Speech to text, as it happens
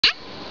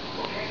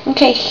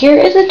Okay, here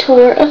is a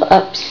tour of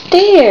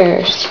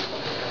upstairs.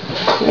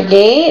 The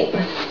gate.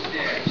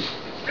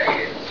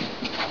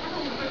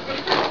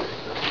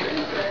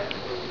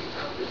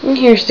 And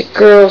here's the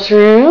girls'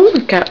 room.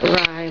 We've got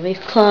Riley's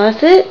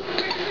closet.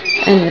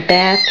 And the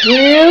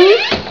bathroom.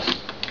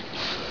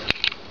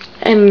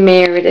 And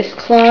Meredith's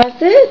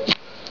closet.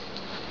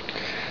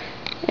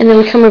 And then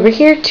we come over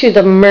here to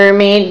the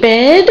mermaid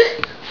bed.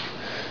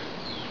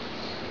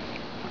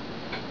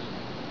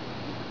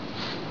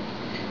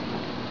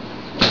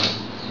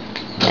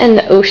 And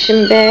the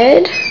ocean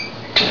bed.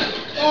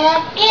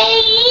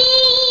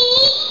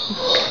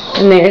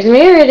 And there's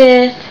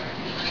Meredith.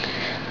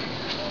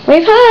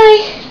 Wave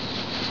hi.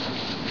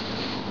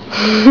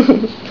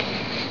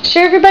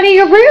 Show everybody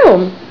your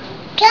room.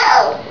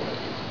 Go.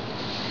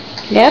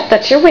 Yep,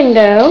 that's your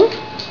window.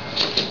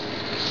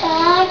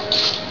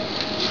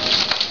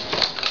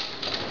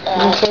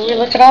 And so we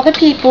look at all the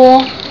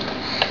people.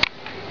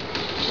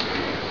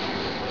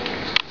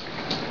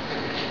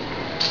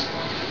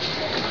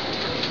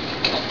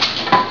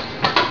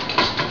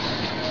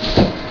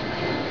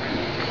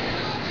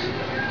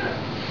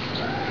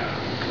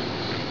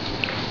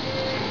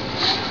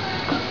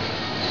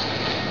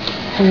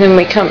 And then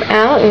we come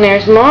out and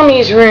there's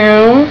Mommy's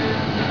room.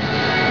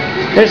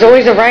 There's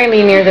always a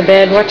Riley near the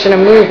bed watching a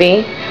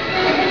movie.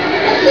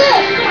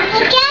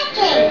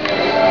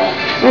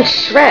 That's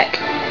Shrek.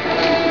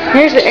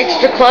 Here's the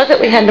extra closet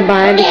we had to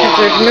buy because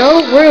there's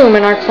no room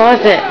in our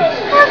closet.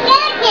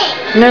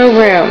 No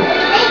room.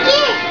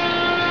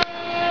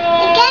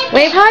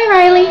 Wave hi,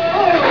 Riley.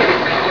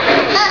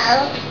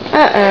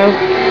 Uh-oh.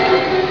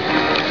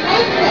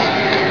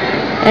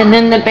 And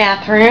then the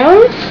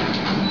bathroom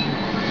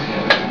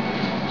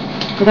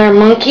with our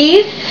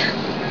monkeys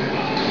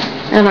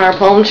and our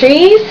palm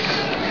trees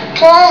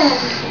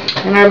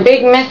and our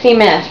big messy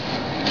mess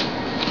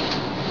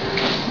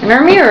and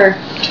our mirror.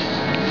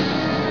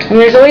 And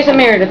there's always a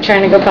Meredith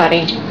trying to go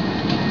potty.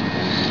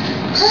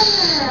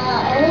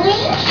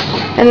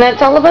 And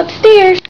that's all about the stairs.